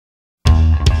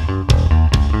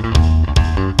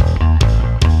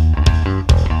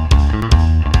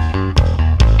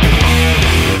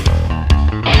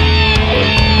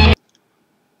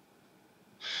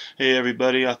Hey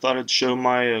everybody, I thought I'd show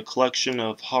my collection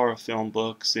of horror film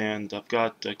books, and I've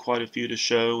got quite a few to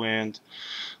show, and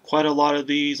quite a lot of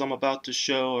these I'm about to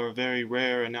show are very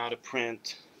rare and out of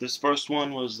print. This first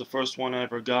one was the first one I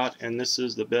ever got, and this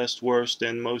is the best, worst,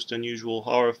 and most unusual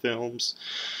horror films.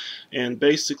 And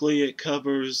basically it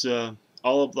covers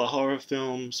all of the horror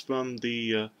films from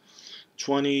the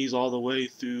 20s all the way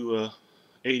through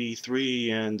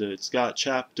 83, and it's got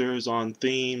chapters on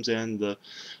themes and the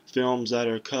films that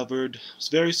are covered. I was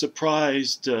very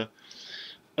surprised in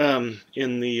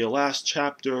the last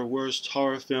chapter, Worst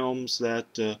Horror Films,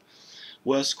 that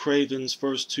Wes Craven's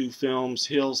first two films,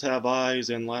 Hills Have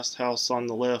Eyes and Last House on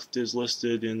the Left, is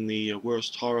listed in the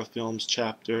Worst Horror Films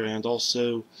chapter, and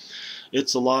also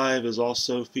It's Alive is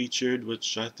also featured,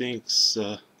 which I think's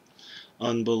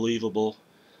unbelievable.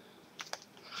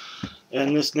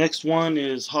 And this next one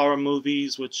is horror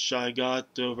movies, which I got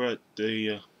over at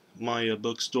the my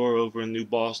bookstore over in New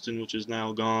Boston, which is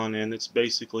now gone, and it's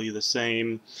basically the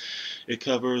same. It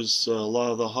covers a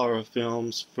lot of the horror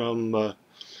films from the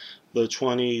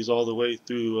 20s all the way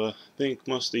through, I think,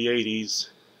 most of the 80s.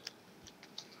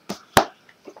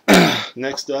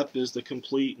 Next up is the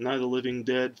complete Night of the Living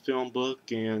Dead film book,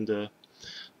 and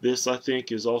this, I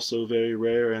think, is also very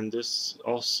rare, and this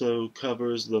also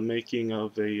covers the making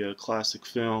of a classic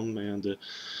film, and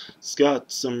it's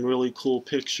got some really cool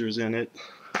pictures in it.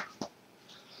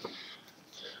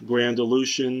 Grand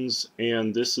Illusions,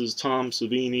 and this is Tom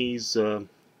Savini's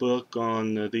book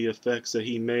on the effects that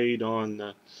he made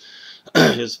on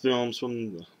his films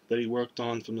that he worked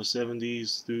on from the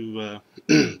 70s through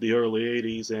the early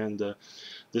 80s, and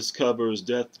this covers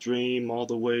Death Dream all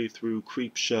the way through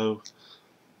Creepshow.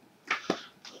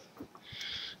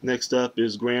 Next up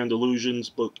is Grand Illusions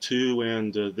Book 2,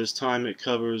 and this time it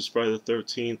covers Friday the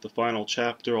 13th, the final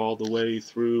chapter, all the way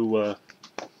through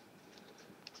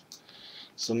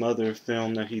some other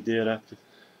film that he did after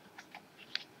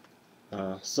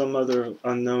some other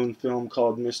unknown film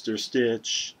called Mr.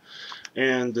 Stitch.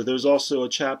 And there's also a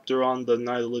chapter on the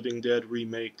Night of the Living Dead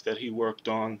remake that he worked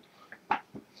on.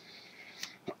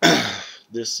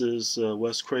 This is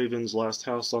Wes Craven's Last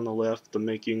House on the Left, the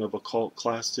making of a cult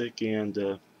classic,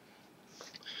 and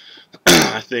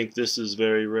I think this is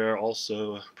very rare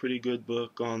also. A pretty good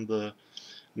book on the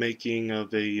making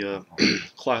of a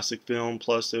classic film,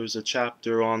 plus there's a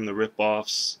chapter on the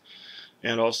rip-offs,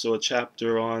 and also a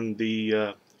chapter on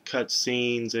the cut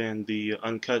scenes and the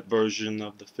uncut version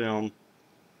of the film.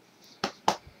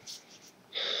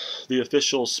 The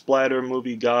official Splatter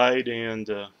Movie Guide, and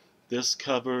this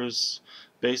covers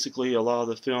basically a lot of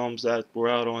the films that were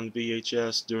out on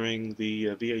VHS during the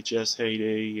VHS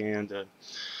heyday, and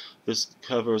this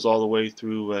covers all the way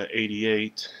through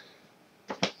 88.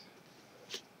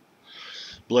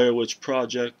 Blair Witch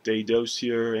Project, a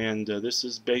dossier, and this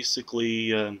is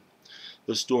basically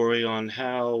the story on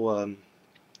how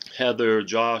Heather,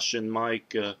 Josh, and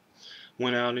Mike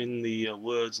went out in the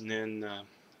woods and then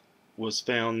was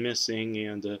found missing,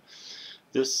 and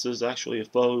this is actually a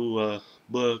faux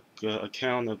book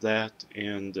account of that,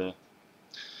 and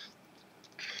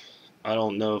I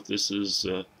don't know if this is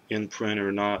in print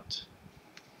or not.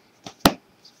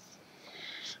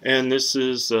 And this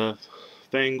is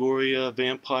Fangoria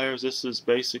Vampires. This is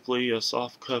basically a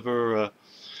softcover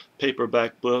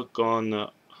paperback book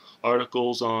on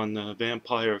articles on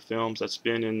vampire films that's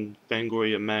been in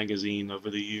Fangoria magazine over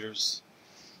the years.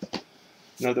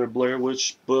 Another Blair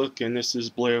Witch book, and this is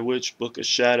Blair Witch Book of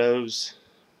Shadows.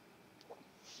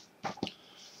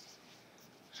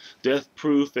 Death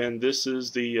Proof, and this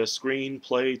is the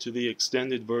screenplay to the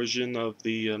extended version of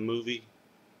the movie.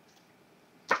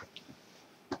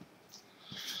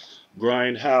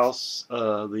 Grindhouse,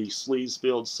 the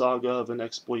Sleazefield Saga of an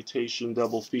Exploitation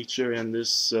double feature, and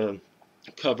this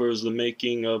covers the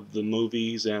making of the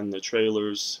movies and the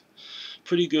trailers.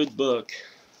 Pretty good book.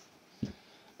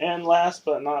 And last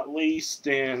but not least,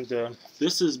 and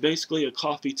this is basically a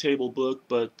coffee table book,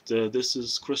 but this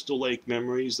is Crystal Lake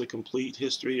Memories, the complete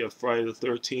history of Friday the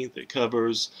 13th. It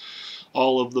covers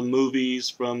all of the movies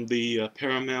from the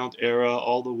Paramount era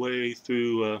all the way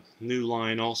through New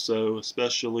Line also,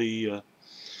 especially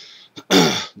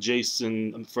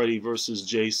Jason, Freddy versus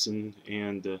Jason,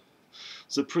 and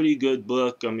it's a pretty good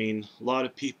book. I mean, a lot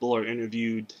of people are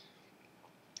interviewed.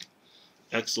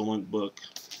 Excellent book.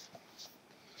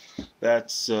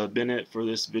 That's been it for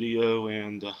this video,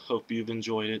 and hope you've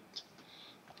enjoyed it.